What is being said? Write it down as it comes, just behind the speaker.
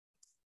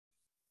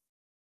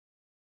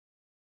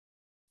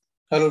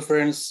Hello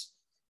friends,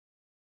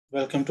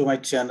 welcome to my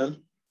channel.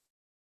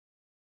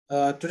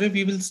 Today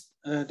we will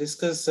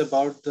discuss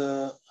about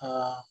the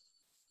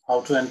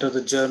how to enter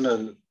the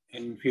journal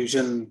in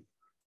Fusion.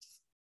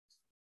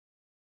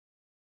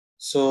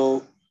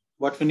 So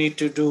what we need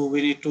to do, we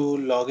need to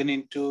log in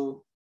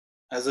into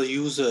as a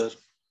user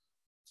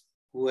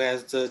who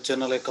has the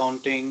journal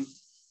accounting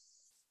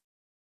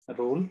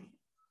role.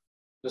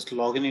 Just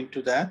log in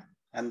into that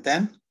and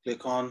then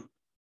click on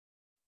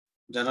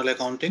journal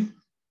accounting,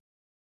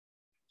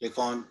 click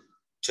on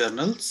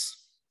journals.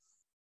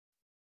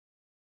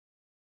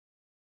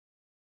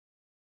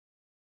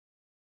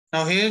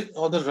 Now here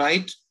on the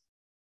right,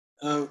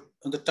 on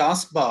the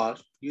taskbar,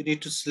 you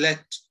need to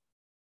select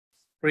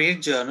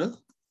create journal.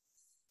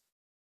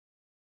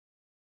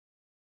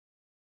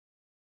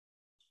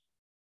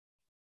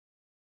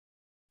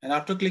 And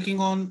after clicking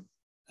on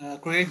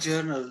create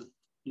journal,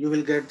 you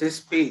will get this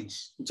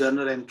page,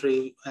 journal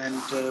entry, and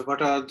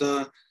what are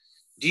the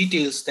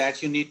details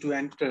that you need to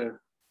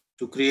enter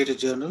to create a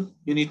journal.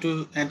 You need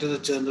to enter the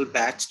journal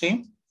batch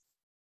name.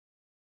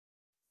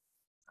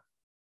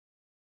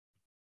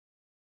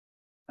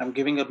 I'm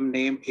giving a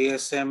name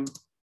ASM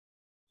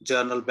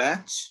journal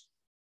batch.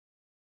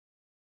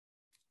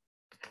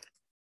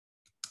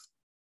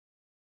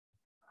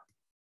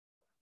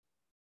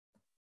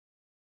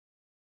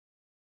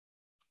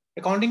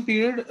 Accounting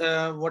period,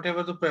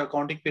 whatever the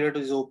accounting period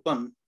is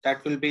open,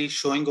 that will be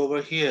showing over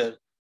here,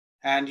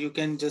 and you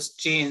can just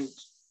change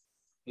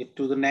it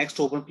to the next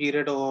open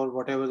period or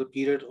whatever the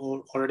period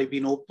already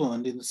been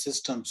opened in the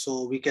system.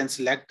 So we can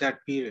select that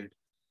period.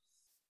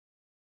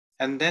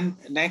 And then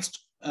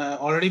next,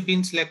 already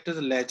been selected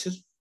the ledger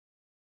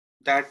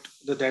that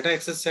the data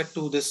access set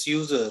to this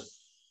user's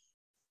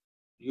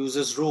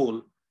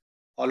role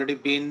already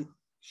been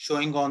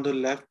showing on the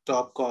left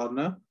top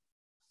corner.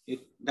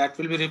 That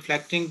will be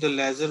reflecting the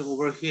ledger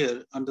over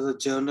here under the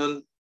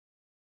journal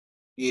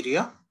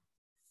area.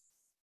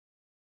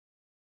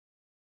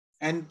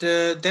 And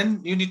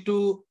then you need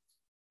to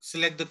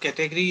select the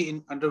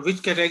category under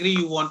which category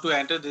you want to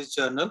enter this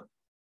journal.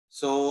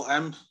 So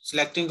I'm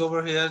selecting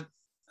over here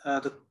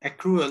the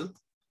accrual.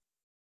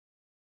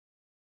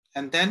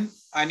 And then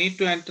I need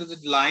to enter the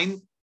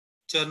line,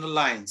 journal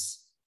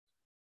lines.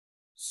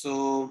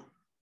 So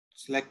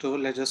select over,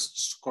 let's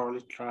just scroll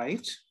it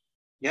right.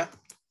 Yeah.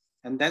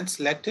 And then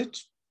select it.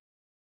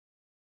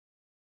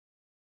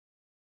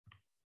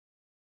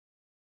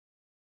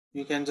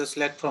 You can just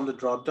select from the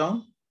drop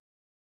down.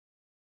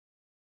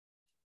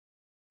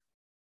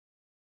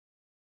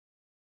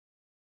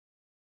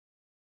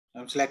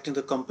 I'm selecting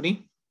the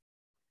company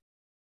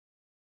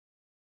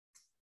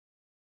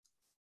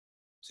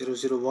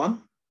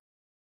 001.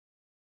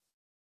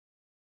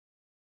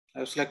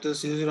 I've selected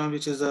the 001,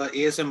 which is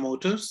ASM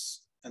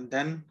Motors, and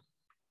then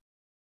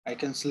I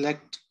can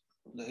select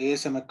the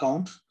ASM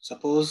account.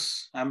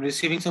 Suppose I'm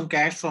receiving some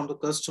cash from the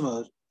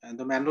customer and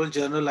the manual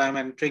journal I'm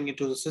entering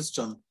into the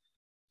system.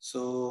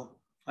 So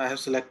I have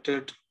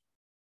selected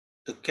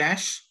the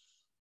cash.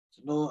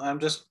 No,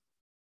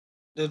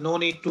 there's no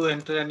need to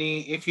enter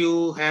any. If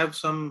you have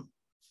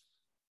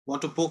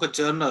want to book a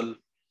journal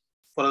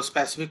for a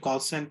specific call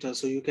center,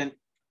 so you can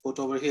put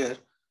over here.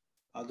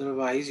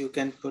 Otherwise, you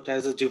can put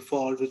as a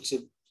default, which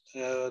is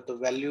the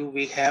value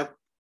we have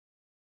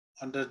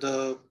under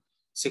the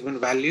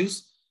segment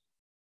values.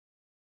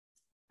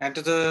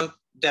 Enter the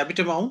debit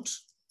amount.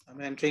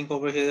 I'm entering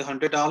over here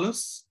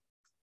 $100.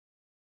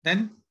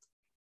 Then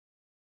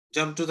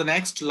jump to the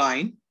next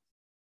line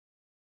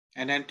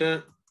and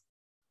enter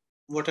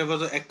whatever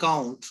the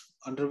account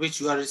under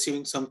which you are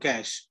receiving some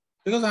cash.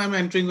 Because I'm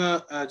entering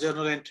a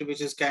journal entry,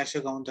 which is cash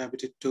account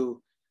debited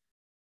to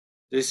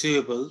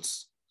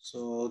receivables.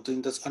 So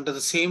under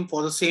the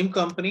same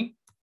company,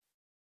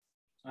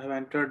 I've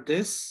entered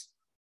this,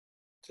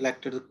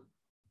 selected the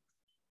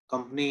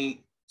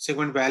company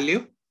segment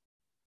value,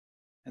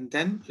 and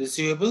then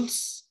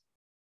receivables.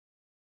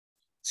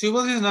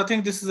 Receivables is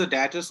nothing. This is a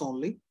debtors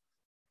only.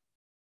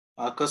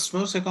 Our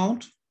customers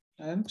account,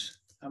 and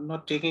I'm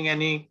not taking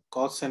any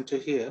cost center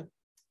here.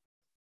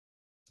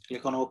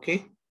 Click on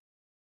OK.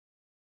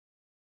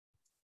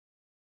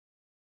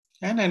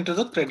 And enter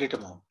the credit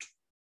amount,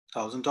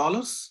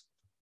 $1,000.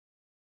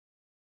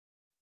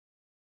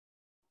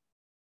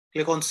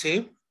 Click on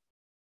Save.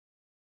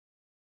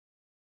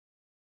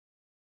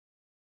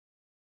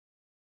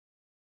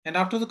 And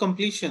after the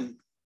completion,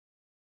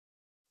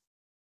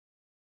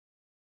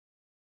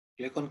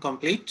 click on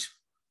Complete.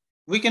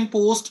 We can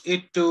post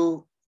it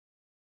to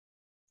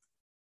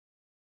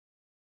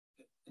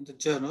the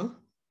journal.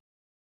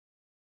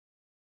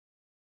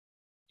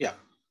 Yeah.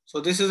 So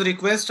this is a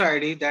request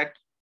ID that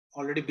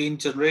already been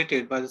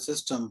generated by the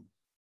system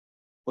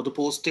for the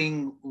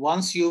posting.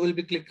 Once you will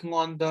be clicking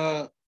on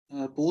the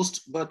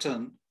post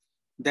button,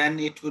 then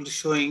it will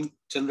showing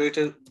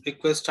generated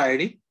request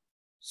ID.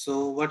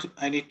 So what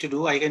I need to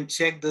do, I can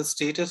check the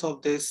status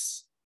of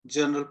this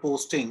journal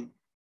posting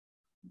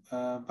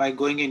by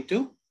going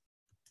into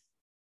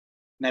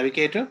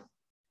Navigator.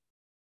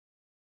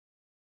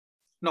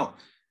 No,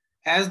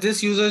 as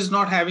this user is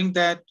not having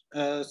that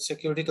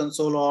security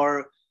console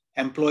or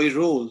employee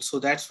role, so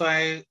that's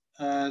why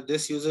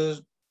this user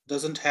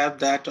doesn't have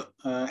that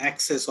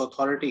access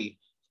authority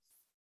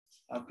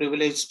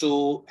privilege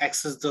to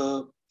access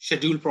the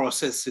schedule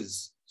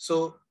processes.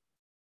 So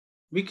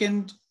we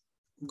can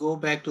go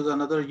back to the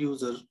another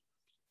user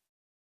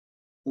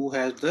who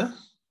has the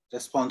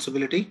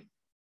responsibility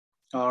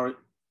or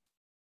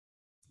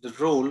the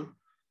role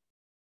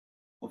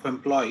of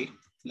employee.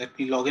 Let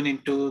me log in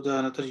into the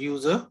another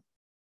user.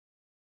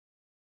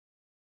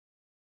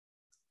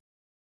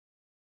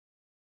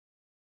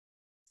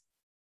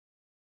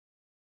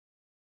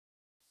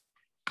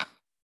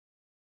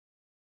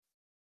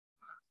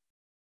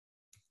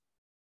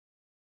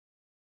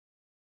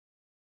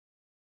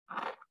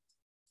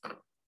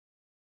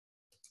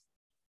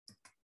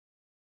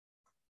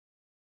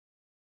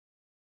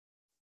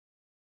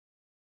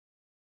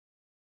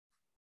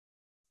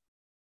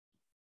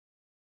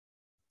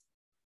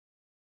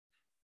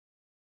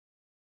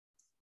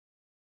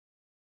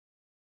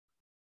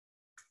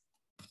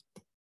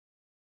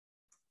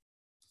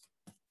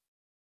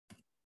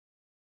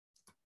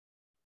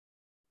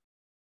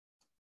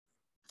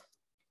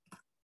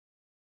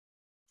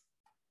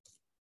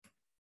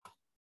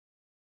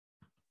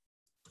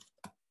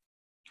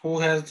 Who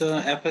has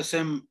the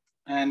FSM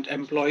and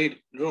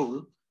employee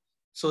role,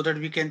 so that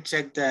we can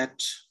check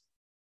that.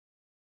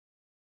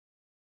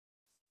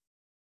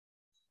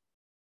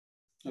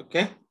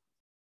 Okay.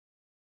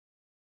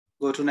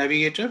 Go to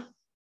navigator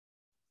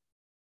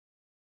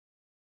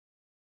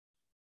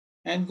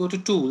and go to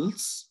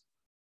tools.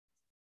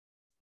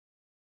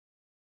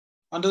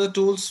 Under the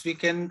tools, we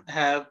can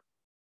have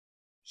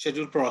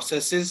schedule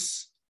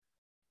processes.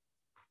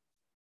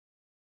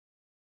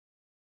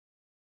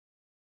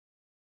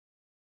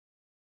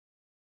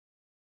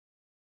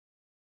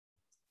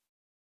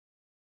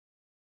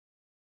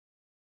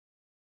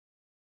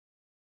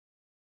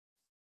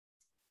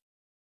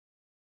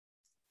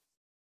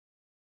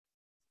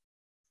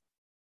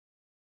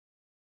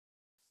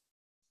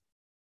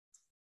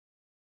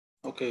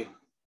 Okay.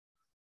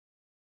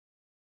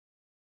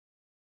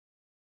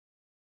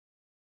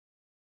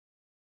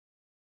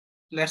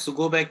 Let's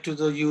go back to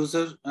the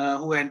user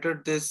who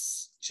entered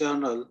this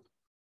journal,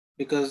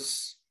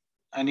 because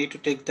I need to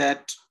take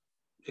that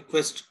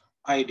request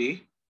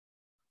ID.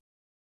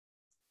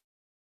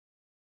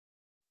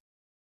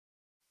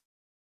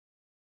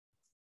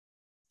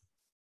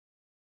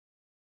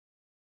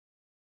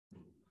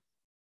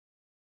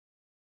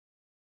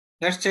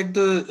 Let's check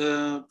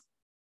the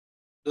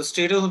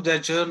status of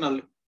that journal.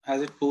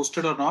 Has it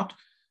posted or not?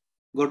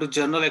 Go to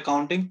journal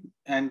accounting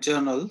and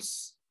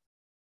journals.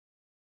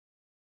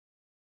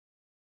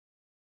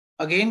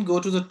 Again, go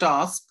to the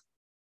task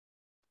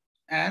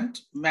and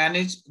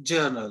manage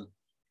journal.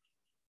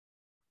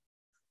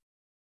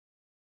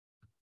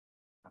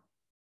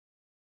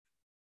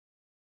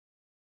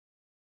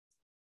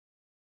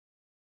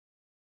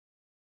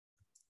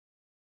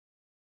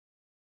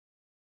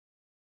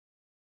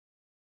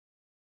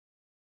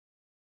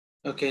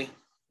 Okay,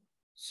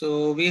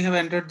 so we have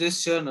entered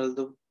this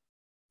journal,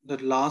 the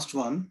last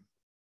one,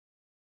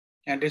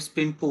 and it's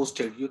been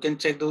posted. You can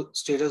check the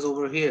status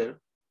over here,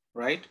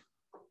 right?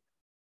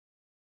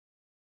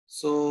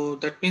 So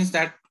that means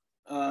that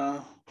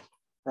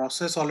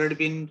process already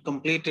been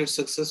completed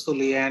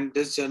successfully, and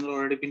this journal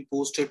already been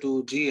posted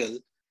to GL.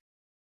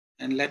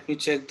 And let me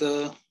check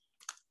the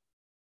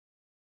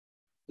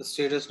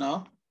status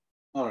now.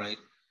 All right.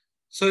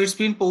 So it's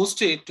been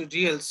posted to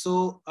GL.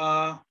 So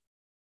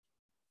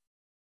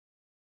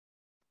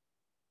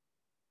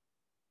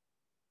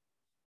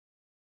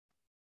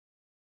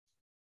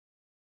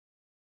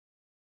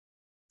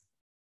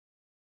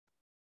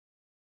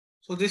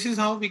so this is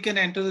how we can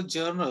enter the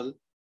journal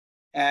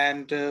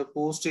and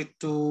post it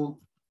to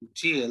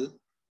GL.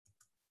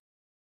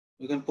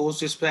 You can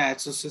post this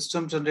batch. So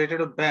system generated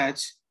a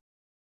batch,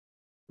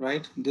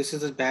 right? This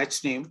is a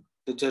batch name,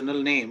 the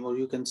journal name, or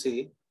you can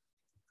say.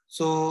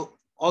 So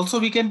also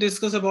we can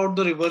discuss about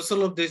the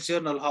reversal of this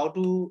journal, how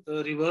to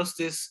reverse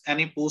this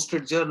any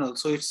posted journal.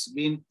 So it's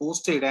been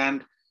posted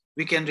and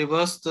we can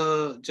reverse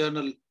the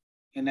journal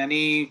in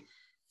any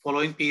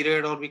following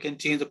period, or we can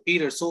change the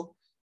period. So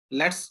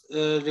let's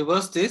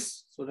reverse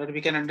this so that we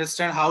can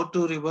understand how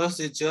to reverse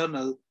this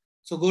journal.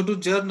 So go to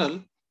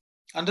journal.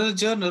 Under the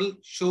journal,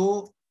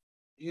 show,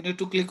 you need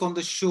to click on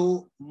the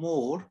show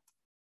more.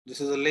 This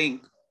is a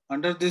link.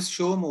 Under this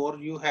show more,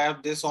 you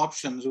have this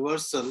option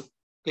reversal.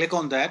 Click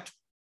on that.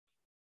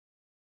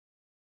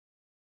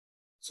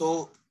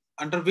 So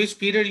under which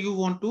period you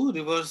want to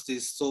reverse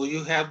this. So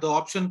you have the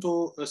option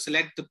to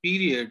select the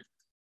period.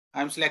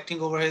 I'm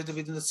selecting over here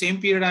within the same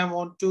period I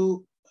want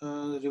to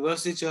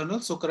reverse the journal.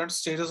 So current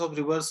status of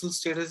reversal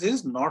status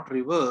is not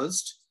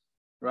reversed,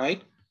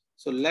 right?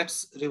 So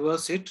let's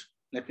reverse it.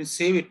 Let me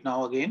save it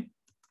now again.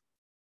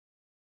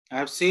 I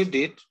have saved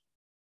it.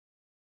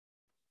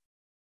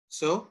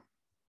 So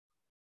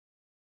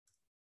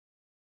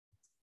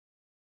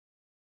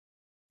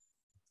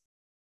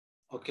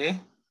okay,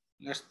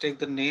 let's take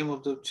the name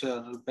of the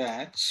journal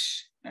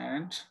batch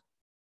and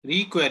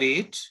requery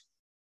it.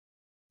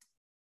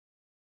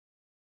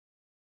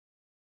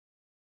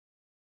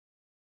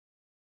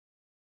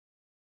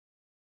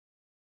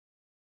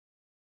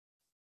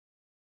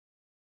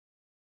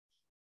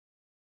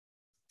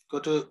 Go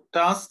to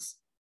tasks,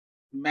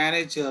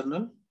 manage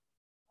journal.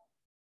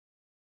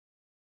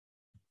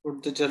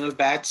 Put the journal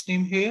batch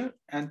name here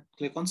and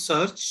click on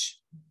search.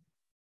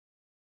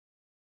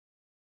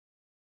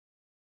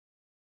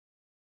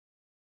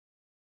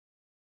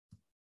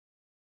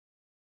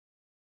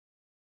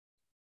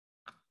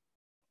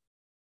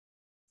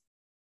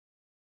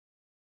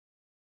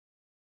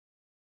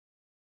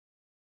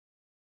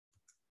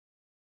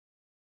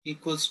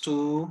 Equals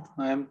to,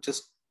 I'm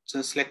just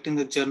selecting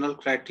the journal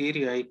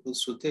criteria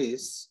equals to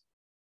this.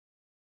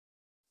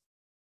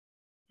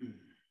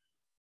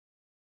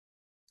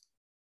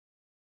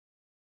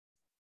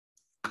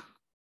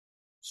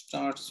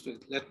 Starts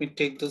with, let me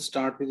take the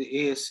start with the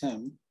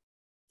ASM.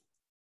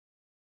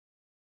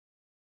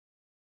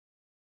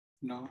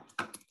 No.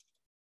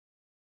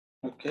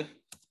 Okay.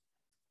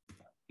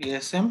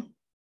 ASM.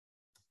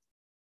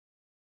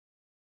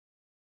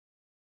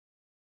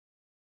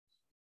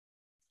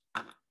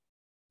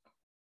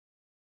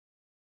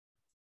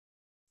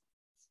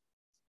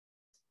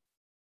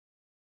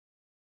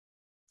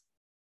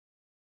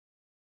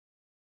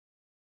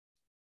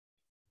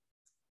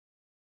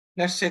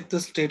 Let's check the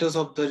status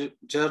of the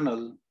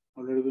journal.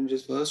 Already been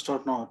reversed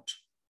or not.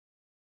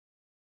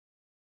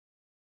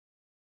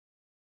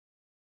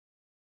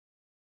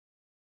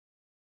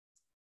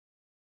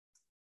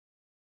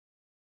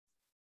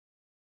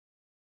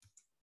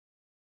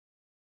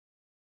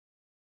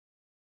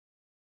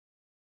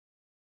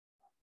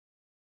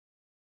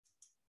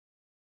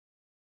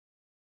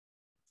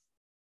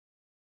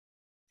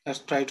 Let's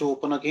try to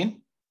open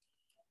again.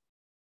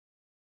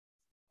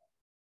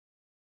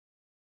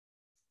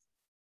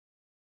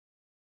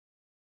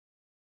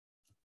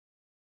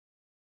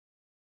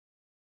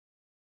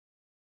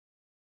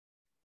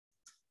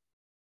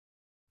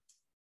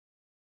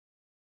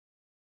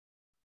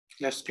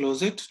 Let's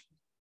close it.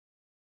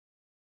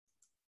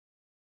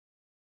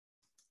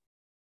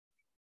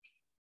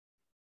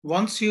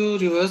 Once you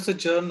reverse the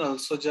journal,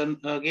 so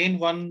again,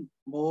 one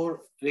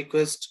more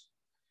request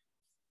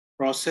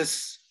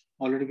process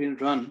already been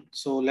run.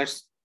 So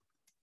let's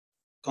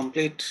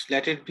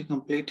let it be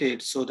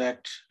completed so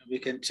that we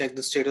can check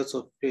the status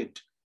of it,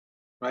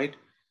 right?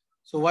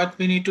 So what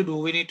we need to do,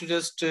 we need to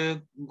just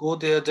go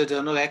there, the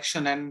journal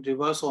action and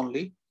reverse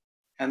only,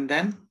 and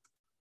then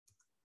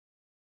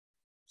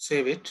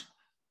save it.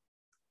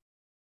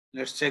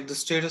 Let's check the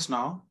status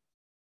now.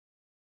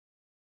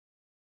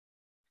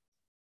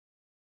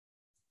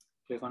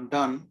 Click on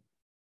done.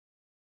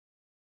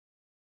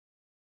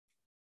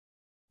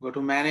 Go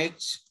to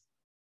manage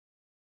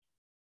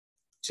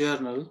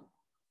journal.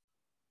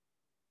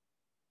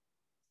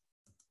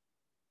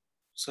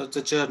 Search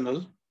the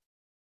journal.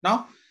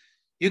 Now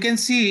you can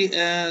see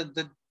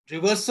the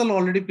reversal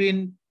already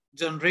been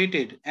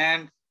generated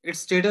and its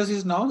status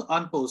is now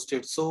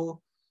unposted. So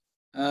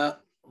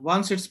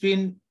once it's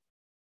been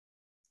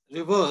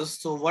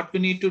reversed, so what we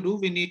need to do,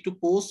 we need to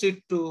post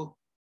it to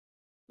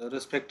the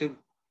respective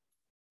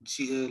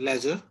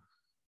ledger,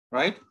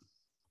 right?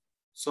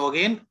 So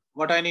again,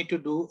 what I need to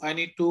do, I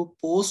need to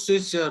post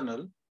this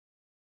journal.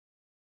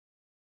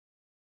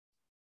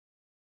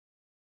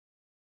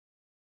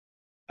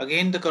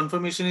 Again, the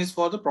confirmation is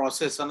for the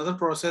process. Another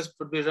process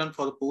would be run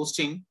for the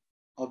posting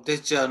of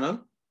this journal.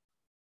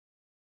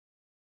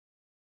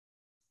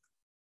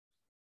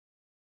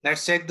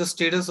 Let's check the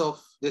status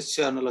of this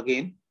journal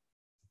again.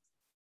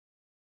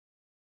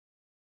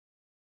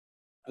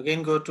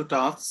 Again, go to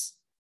tasks,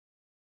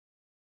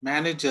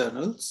 manage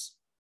journals,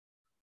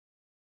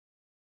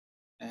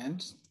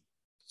 and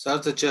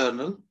search the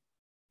journal.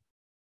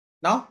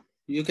 Now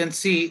you can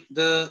see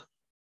the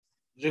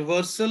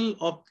reversal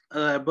of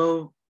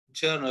above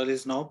journal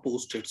is now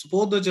posted. So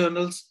both the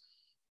journals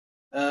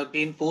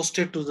being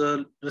posted to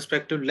the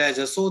respective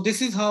ledger. So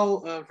this is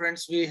how,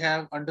 friends, we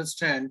have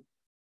understood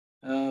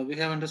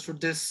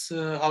this,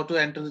 how to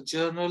enter the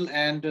journal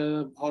and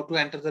how to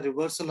enter the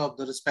reversal of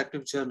the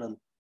respective journal.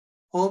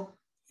 Hope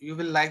you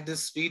will like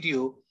this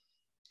video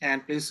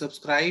and please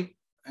subscribe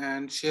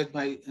and share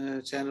my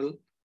channel,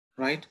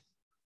 right?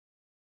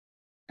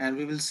 And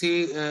we will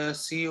see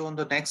you on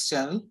the next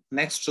channel,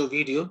 next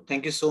video.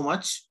 Thank you so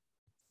much.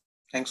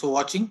 Thanks for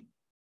watching.